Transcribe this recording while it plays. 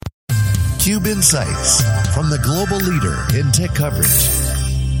theCUBE Insights from the global leader in tech coverage.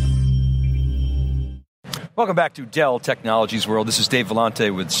 Welcome back to Dell Technologies World. This is Dave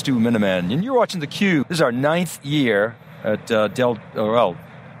Vellante with Stu Miniman, and you're watching theCUBE. This is our 9th year at Dell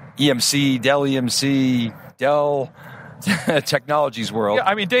Technologies World. Yeah,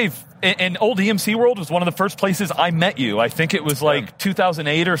 I mean, Dave, in old EMC World was one of the first places I met you. I think it was like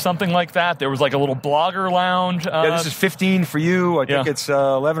 2008 or something like that. There was like a little blogger lounge. This is 15 for you. I think it's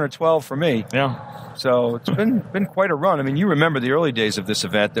 11 or 12 for me. Yeah. So it's been quite a run. I mean, you remember the early days of this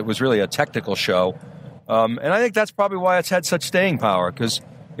event that was really a technical show. And I think that's probably why it's had such staying power, because,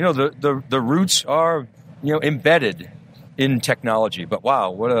 the roots are, embedded in technology. But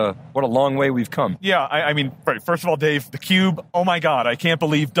wow, what a long way we've come. Yeah, I mean, first of all, Dave, theCUBE, oh my God, I can't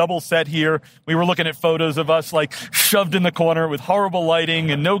believe double set here. We were looking at photos of us like shoved in the corner with horrible lighting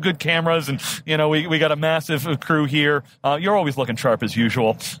and no good cameras, and we got a massive crew here. You're always looking sharp as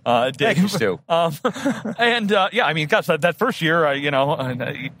usual, Dave. Thank you, Stu. I mean, gosh, that first year,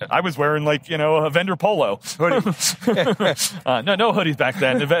 I was wearing like a vendor polo hoodie. No hoodies back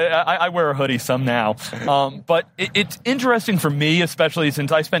then. I wear a hoodie some now, but it's interesting for me, especially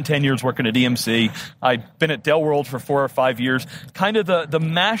since I spent 10 years working at EMC. I've been at Dell World for 4 or 5 years. Kind of the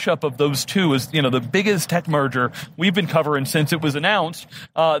mashup of those two is, the biggest tech merger we've been covering since it was announced.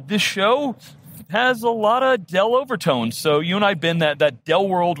 This show has a lot of Dell overtones. So you and I have been that Dell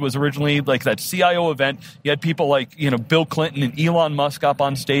World was originally like that CIO event. You had people like, Bill Clinton and Elon Musk up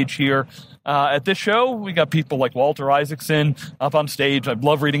on stage here. At this show, we got people like Walter Isaacson up on stage. I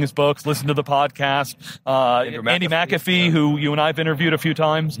love reading his books, listen to the podcast. Andy McAfee, who you and I have interviewed a few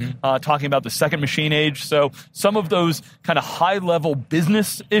times, talking about the second machine age. So some of those kind of high-level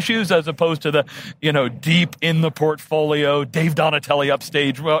business issues as opposed to the, deep in the portfolio, Dave Donatelli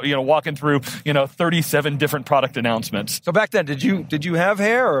upstage, walking through, 37 different product announcements. So back then, did you have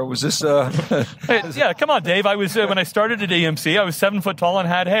hair, or was this... Yeah, come on, Dave. I was when I started at EMC, I was 7 foot tall and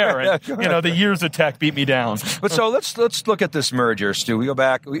had hair. And, the years of tech beat me down. But so let's look at this merger, Stu. We go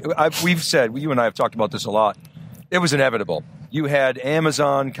back. We've said, you and I have talked about this a lot. It was inevitable. You had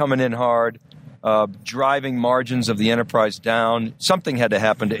Amazon coming in hard, driving margins of the enterprise down. Something had to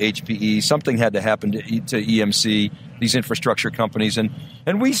happen to HPE. Something had to happen to EMC, these infrastructure companies.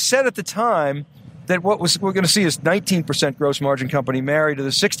 And we said at the time that we're going to see is 19% gross margin company married to the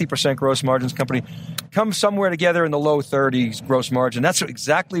 60% gross margins company come somewhere together in the low 30s gross margin. That's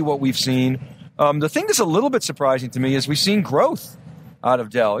exactly what we've seen. The thing that's a little bit surprising to me is we've seen growth out of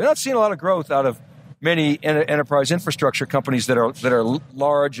Dell. You're not seeing a lot of growth out of many enterprise infrastructure companies that are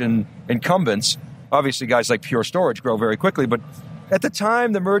large and incumbents. Obviously, guys like Pure Storage grow very quickly, but at the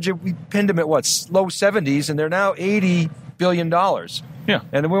time the merger, we pinned them at low 70s, and they're now $80 billion. Yeah,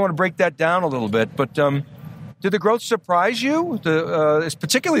 and we want to break that down a little bit. But did the growth surprise you?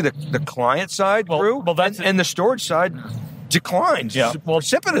 Particularly the client side grew, and the storage side declined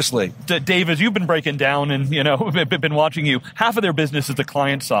precipitously. Dave, as you've been breaking down and, been watching you, half of their business is the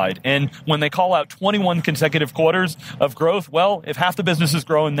client side. And when they call out 21 consecutive quarters of growth, well, if half the business is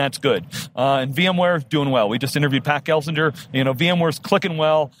growing, that's good. And VMware's doing well. We just interviewed Pat Gelsinger. VMware's clicking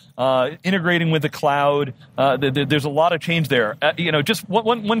well, integrating with the cloud. There's a lot of change there. Just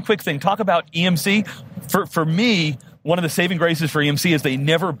one quick thing. Talk about EMC. For me, one of the saving graces for EMC is they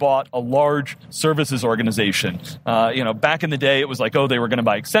never bought a large services organization. Back in the day, it was like, they were going to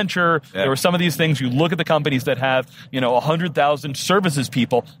buy Accenture. Yeah. There were some of these things. You look at the companies that have, 100,000 services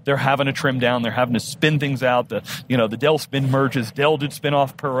people, they're having to trim down. They're having to spin things out. The Dell spin merges. Dell did spin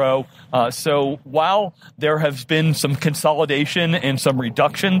off Perot. So while there has been some consolidation and some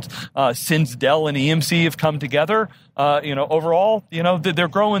reductions since Dell and EMC have come together, overall, they're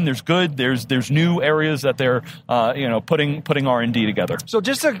growing. There's good. There's new areas that they're, putting R&D together. So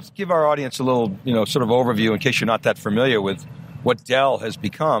just to give our audience a little, sort of overview in case you're not that familiar with what Dell has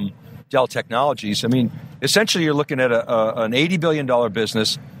become, Dell Technologies. I mean, essentially you're looking at an $80 billion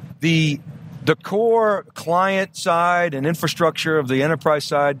business. The core client side and infrastructure of the enterprise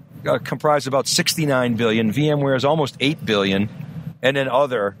side comprise about $69 billion. VMware is almost $8 billion. And then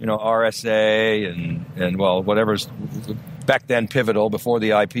other, RSA and whatever's back then pivotal before the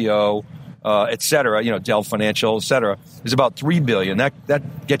IPO, et cetera, Dell Financial, et cetera, is about $3 billion.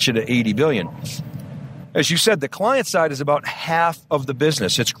 That gets you to $80 billion. As you said, the client side is about half of the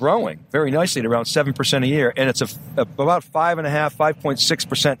business. It's growing very nicely at around 7% a year, and it's about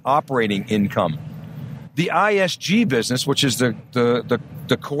 5.6% operating income. The ISG business, which is the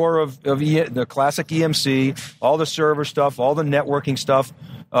core of the classic EMC, all the server stuff, all the networking stuff,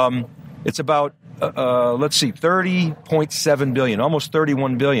 it's about $30.7 billion, almost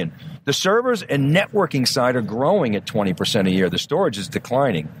 $31 billion. The servers and networking side are growing at 20% a year. The storage is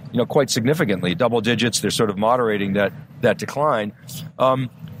declining, quite significantly, double digits. They're sort of moderating that decline.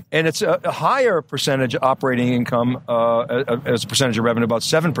 And it's a higher percentage operating income as a percentage of revenue, about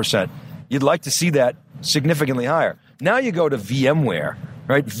 7%. You'd like to see that significantly higher. Now you go to VMware,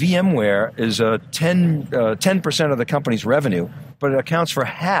 right? VMware is 10% of the company's revenue, but it accounts for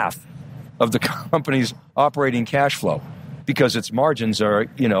half of the company's operating cash flow because its margins are,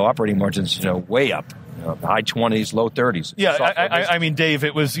 operating margins, way up. High 20s, low 30s. Yeah, I mean, Dave,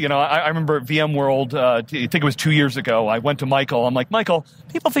 it was, I remember at VMworld, I think it was 2 years ago, I went to Michael. I'm like, Michael,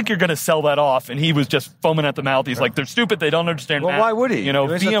 people think you're going to sell that off. And he was just foaming at the mouth. He's like, they're stupid. They don't understand Well, math. Why would he?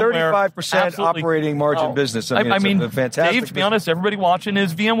 It's VMware, a 35% operating margin business. I mean, it's a fantastic Dave, to be honest, everybody watching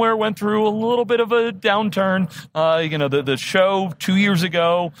is VMware went through a little bit of a downturn. The show 2 years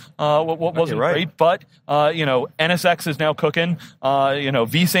ago wasn't great. But, NSX is now cooking.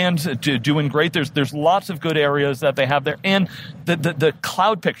 vSAN's doing great. There's lots of good areas that they have there. And the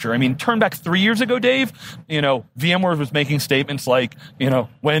cloud picture, I mean, turn back 3 years ago, Dave, VMware was making statements like,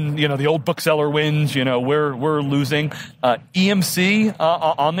 when, the old bookseller wins, we're losing. EMC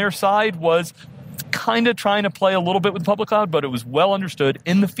on their side was kind of trying to play a little bit with public cloud, but it was well understood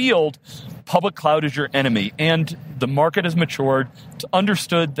in the field, public cloud is your enemy. And the market has matured. It's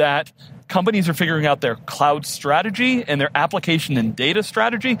understood that companies are figuring out their cloud strategy and their application and data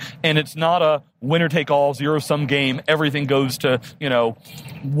strategy, and it's not a winner-take-all, zero-sum game. Everything goes to,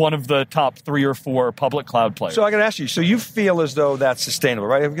 one of the top 3 or 4 public cloud players. So I got to ask you, so you feel as though that's sustainable,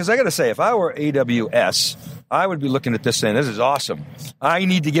 right? Because I got to say, if I were AWS, I would be looking at this saying, this is awesome. I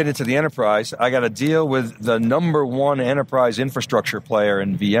need to get into the enterprise. I got to deal with the number one enterprise infrastructure player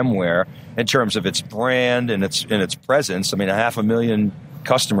in VMware in terms of its brand and its presence. I mean, 500,000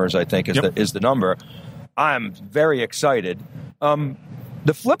 customers, I think, is the number. I'm very excited.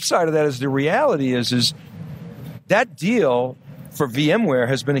 The flip side of that is the reality is that deal for VMware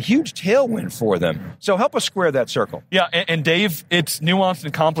has been a huge tailwind for them. So help us square that circle. Yeah, and Dave, it's nuanced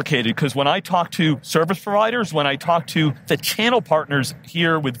and complicated because when I talk to service providers, when I talk to the channel partners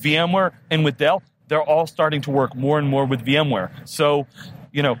here with VMware and with Dell, they're all starting to work more and more with VMware. So,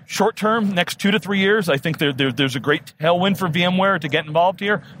 short term, next 2 to 3 years, I think there's a great tailwind for VMware to get involved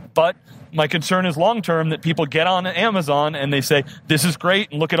here. But my concern is long term that people get on Amazon and they say, this is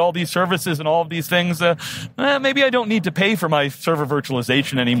great, and look at all these services and all of these things. Maybe I don't need to pay for my server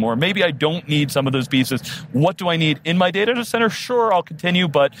virtualization anymore. Maybe I don't need some of those pieces. What do I need in my data center? Sure, I'll continue,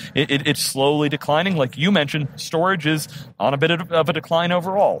 but it's slowly declining. Like you mentioned, storage is on a bit of a decline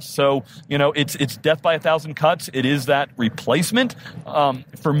overall. So, it's death by 1,000 cuts. It is that replacement.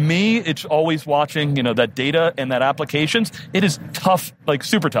 For me, it's always watching, that data and that applications. It is tough, like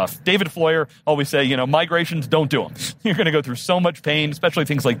super tough. David Floyer always say, migrations, don't do them. You're going to go through so much pain, especially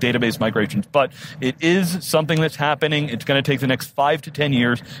things like database migrations. But it is something that's happening. It's going to take the next 5 to 10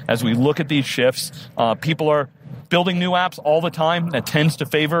 years as we look at these shifts. People are building new apps all the time. That tends to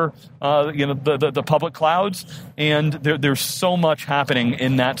favor, the public clouds. And there's so much happening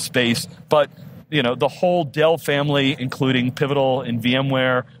in that space. But the whole Dell family, including Pivotal and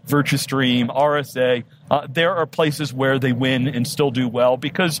VMware, VirtuStream, RSA, there are places where they win and still do well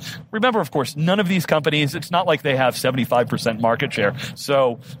because, remember, of course, none of these companies, it's not like they have 75% market share.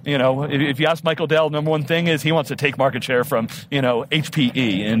 So, if you ask Michael Dell, number one thing is he wants to take market share from,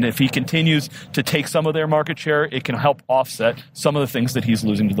 HPE. And if he continues to take some of their market share, it can help offset some of the things that he's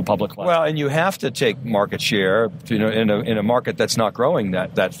losing to the public cloud. Well, and you have to take market share, in a market that's not growing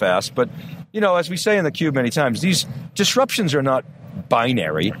that fast. But, as we say in the Cube many times, these disruptions are not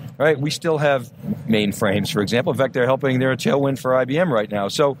binary, right? We still have mainframes, for example. In fact, they're a tailwind for IBM right now.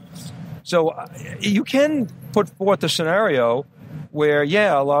 So you can put forth a scenario where,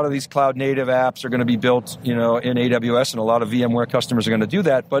 a lot of these cloud native apps are going to be built, in AWS, and a lot of VMware customers are going to do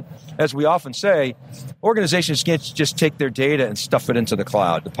that. But as we often say, organizations can't just take their data and stuff it into the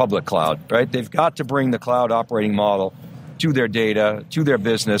cloud, the public cloud, right? They've got to bring the cloud operating model to their data, to their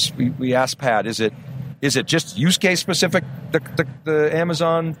business. We asked Pat, is it just use case specific, the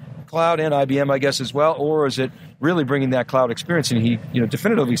Amazon cloud and IBM, I guess, as well, or is it really bringing that cloud experience? And he,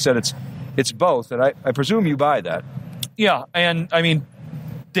 definitively said it's both, and I presume you buy that. Yeah, and I mean,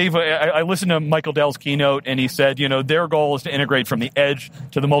 Dave, I listened to Michael Dell's keynote, and he said, their goal is to integrate from the edge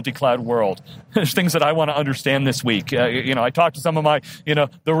to the multi-cloud world. There's things that I want to understand this week. I talked to some of my,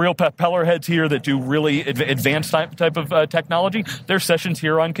 the real peller heads here that do really advanced type of technology. There's sessions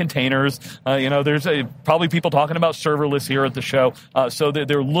here on containers. There's probably people talking about serverless here at the show. So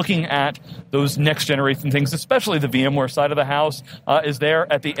they're looking at those next generation things, especially the VMware side of the house is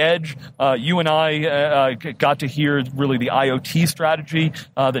there at the edge. You and I got to hear really the IoT strategy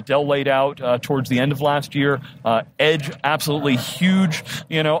that Dell laid out towards the end of last year. Edge, absolutely huge,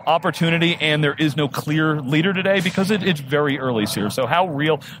 opportunity, and there is no clear leader today because it's very early here. So how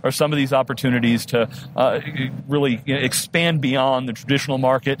real are some of these opportunities to really expand beyond the traditional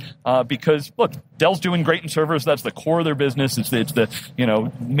market? Because look, Dell's doing great in servers. That's the core of their business. It's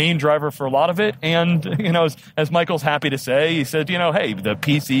the main driver for a lot of it. And as Michael's happy to say, he said, hey, the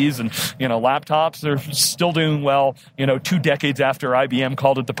PCs and laptops are still doing well. 2 decades after IBM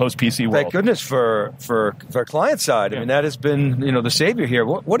called it the post-PC world. Thank goodness for client side. I mean, that has been the savior here.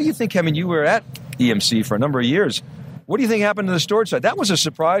 What do you think? I mean, you were at EMC for a number of years. What do you think happened to the storage side? That was a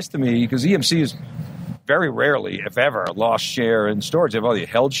surprise to me because EMC is very rarely, if ever, lost share in storage. They've already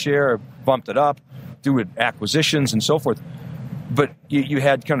held share, bumped it up, doing acquisitions and so forth. But you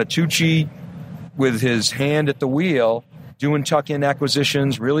had kind of Tucci with his hand at the wheel, doing tuck-in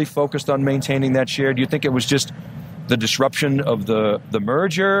acquisitions, really focused on maintaining that share. Do you think it was just the disruption of the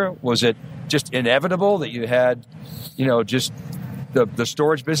merger? Was it just inevitable that you had, just the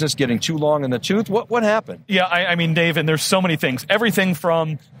storage business getting too long in the tooth? What happened? Yeah, I mean, Dave, and there's so many things. Everything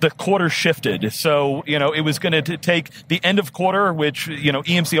from the quarter shifted. So, it was going to take the end of quarter, which,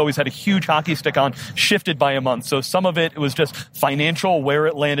 EMC always had a huge hockey stick on, shifted by a month. So some of it was just financial, where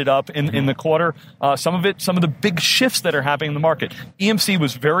it landed up in the quarter. Some of the big shifts that are happening in the market. EMC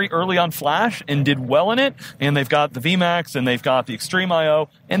was very early on Flash and did well in it. And they've got the VMAX and they've got the Extreme IO,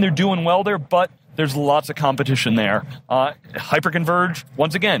 and they're doing well there, but there's lots of competition there. Hyperconverged,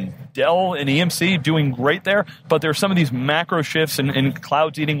 once again, Dell and EMC doing great there, but there are some of these macro shifts and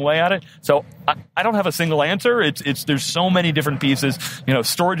clouds eating away at it. So I don't have a single answer. There's so many different pieces.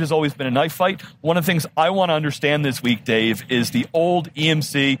 Storage has always been a knife fight. One of the things I want to understand this week, Dave, is the old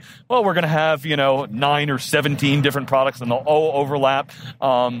EMC. Well, we're going to have 9 or 17 different products and they'll all overlap.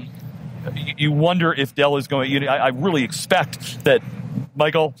 You wonder if Dell is going. I really expect that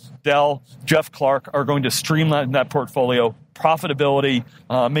Michael, Dell, Jeff Clark are going to streamline that portfolio, profitability,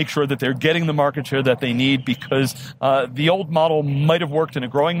 make sure that they're getting the market share that they need, because the old model might have worked in a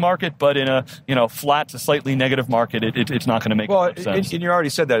growing market, but in a flat to slightly negative market, it's not going to make sense. And you already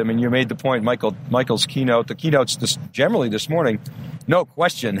said that. I mean, you made the point. Michael's keynote, the keynotes generally this morning, no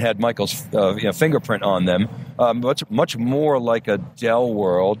question had Michael's fingerprint on them. Much more like a Dell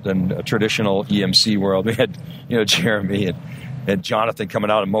world than a traditional EMC world. We had Jeremy and Jonathan coming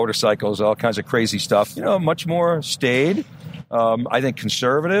out on motorcycles, all kinds of crazy stuff. Much more staid. I think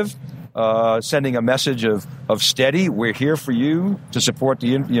conservative, sending a message of steady. We're here for you to support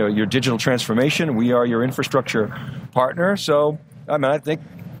your digital transformation. We are your infrastructure partner. So I think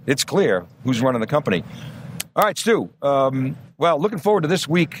it's clear who's running the company. All right, Stu. Looking forward to this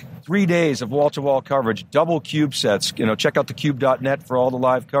week. 3 days of wall-to-wall coverage, double CubeSets. Check out thecube.net for all the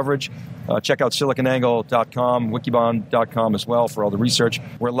live coverage. Check out siliconangle.com, wikibon.com as well for all the research.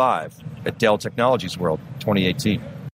 We're live at Dell Technologies World 2018.